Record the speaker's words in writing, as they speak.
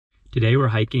Today we're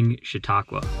hiking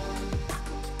Chautauqua.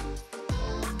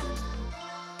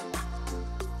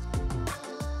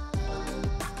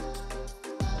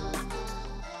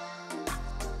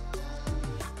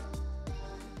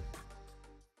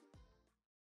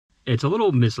 It's a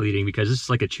little misleading because this is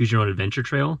like a choose your own adventure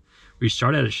trail. We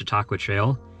start at a Chautauqua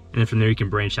trail, and then from there you can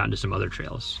branch out into some other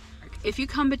trails. If you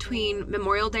come between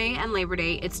Memorial Day and Labor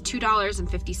Day, it's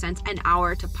 $2.50 an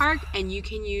hour to park, and you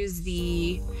can use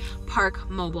the Park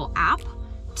mobile app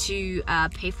to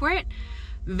pay for it.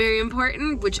 Very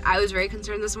important, which I was very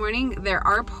concerned this morning, there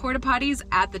are porta potties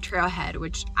at the trailhead,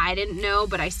 which I didn't know,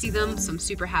 but I see them, so I'm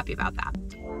super happy about that.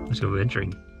 Let's go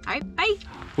venturing. All right, bye.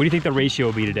 What do you think the ratio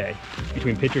will be today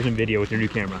between pictures and video with your new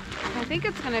camera? I think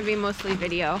it's gonna be mostly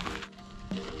video.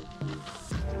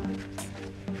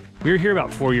 We were here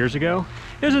about 4 years ago.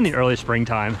 It was in the early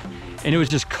springtime, and it was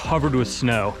just covered with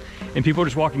snow. And people were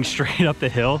just walking straight up the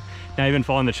hill, not even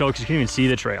following the trail because you can't even see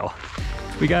the trail.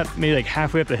 We got maybe like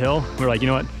halfway up the hill. We're like, you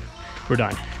know what? We're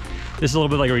done. This is a little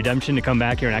bit like a redemption to come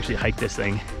back here and actually hike this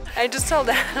thing. I just told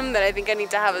Adam that I think I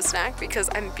need to have a snack because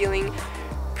I'm feeling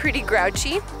pretty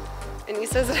grouchy. And he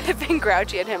says that I've been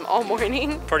grouchy at him all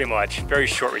morning. Pretty much, very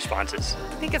short responses.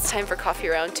 I think it's time for coffee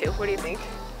round 2. What do you think?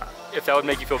 If that would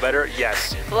make you feel better,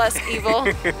 yes. Less evil,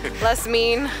 less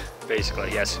mean.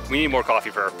 Basically, yes. We need more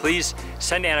coffee for her. Please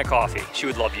send Anna coffee. She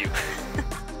would love you.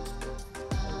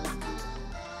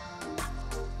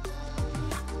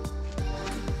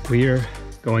 We are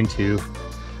going to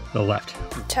the left.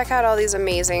 Check out all these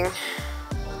amazing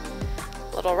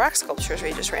little rock sculptures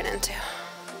we just ran into.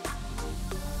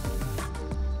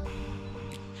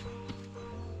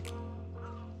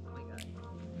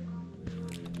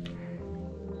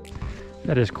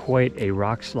 That is quite a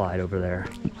rock slide over there.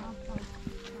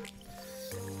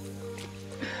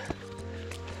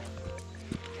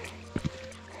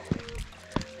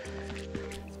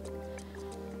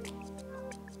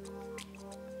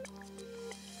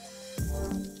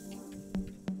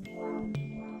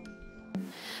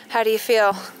 How do you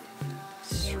feel?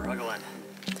 Struggling.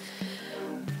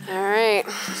 All right.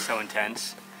 This is so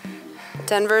intense.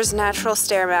 Denver's natural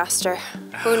stairmaster.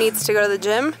 Who needs to go to the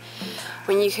gym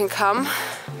when you can come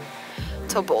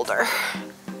to Boulder?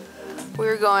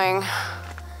 We're going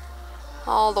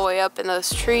all the way up in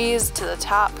those trees to the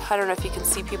top. I don't know if you can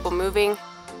see people moving.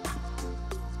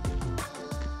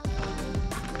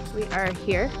 We are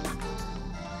here.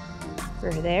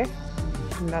 We're there,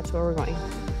 and that's where we're going.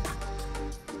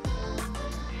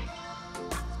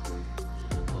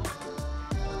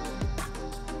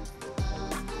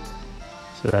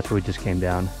 So that's where we just came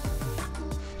down.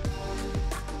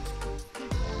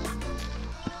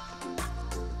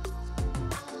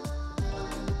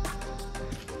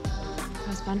 That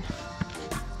was fun.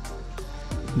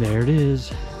 There it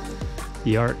is,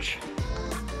 the arch.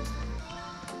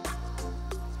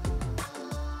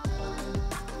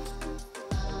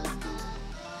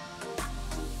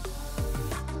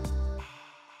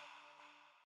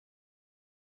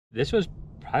 This was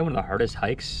probably one of the hardest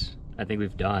hikes I think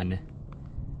we've done,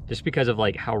 just because of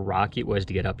like how rocky it was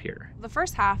to get up here. The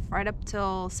first half, right up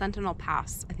till Sentinel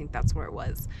Pass, I think that's where it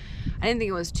was. I didn't think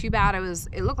it was too bad.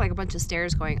 It looked like a bunch of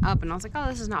stairs going up, and I was like, oh,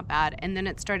 this is not bad. And then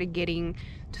it started getting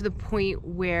to the point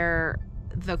where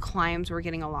the climbs were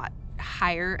getting a lot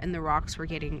higher and the rocks were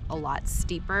getting a lot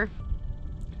steeper.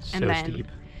 And then steep.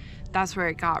 That's where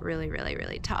it got really, really,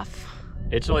 really tough.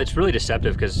 It's really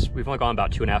deceptive because we've only gone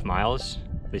about 2.5 miles.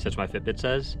 At least that's what my Fitbit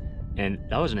says. And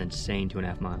that was an insane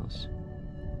 2.5 miles.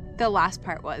 The last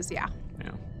part was, yeah.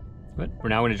 Yeah. But we're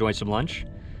now going to enjoy some lunch.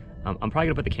 I'm probably going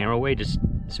to put the camera away just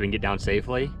so we can get down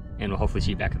safely, and we'll hopefully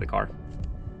see you back at the car.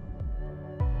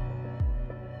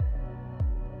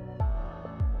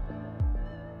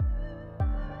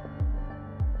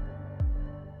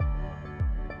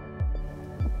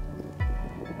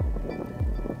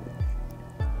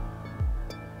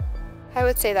 I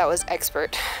would say that was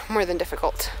expert more than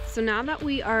difficult. So now that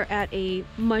we are at a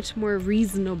much more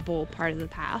reasonable part of the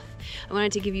path, I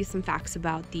wanted to give you some facts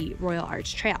about the Royal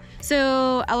Arch Trail.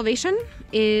 So elevation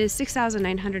is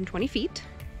 6,920 feet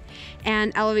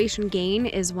and elevation gain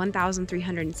is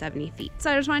 1,370 feet.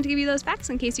 So I just wanted to give you those facts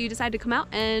in case you decide to come out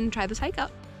and try this hike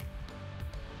out.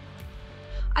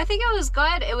 I think it was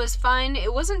good. It was fun.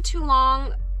 It wasn't too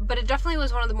long, but it definitely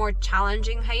was one of the more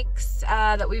challenging hikes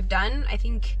that we've done. I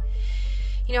think,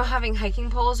 you know, having hiking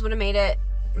poles would have made it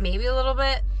maybe a little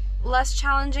bit less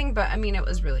challenging, but I mean, it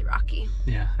was really rocky.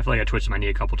 Yeah, I feel like I twisted my knee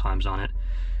a couple times on it.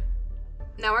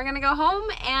 Now we're gonna go home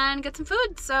and get some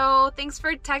food. So thanks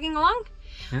for tagging along.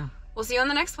 Yeah. We'll see you on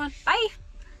the next one. Bye.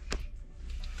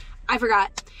 I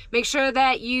forgot. Make sure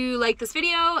that you like this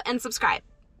video and subscribe.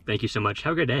 Thank you so much.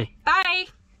 Have a good day. Bye.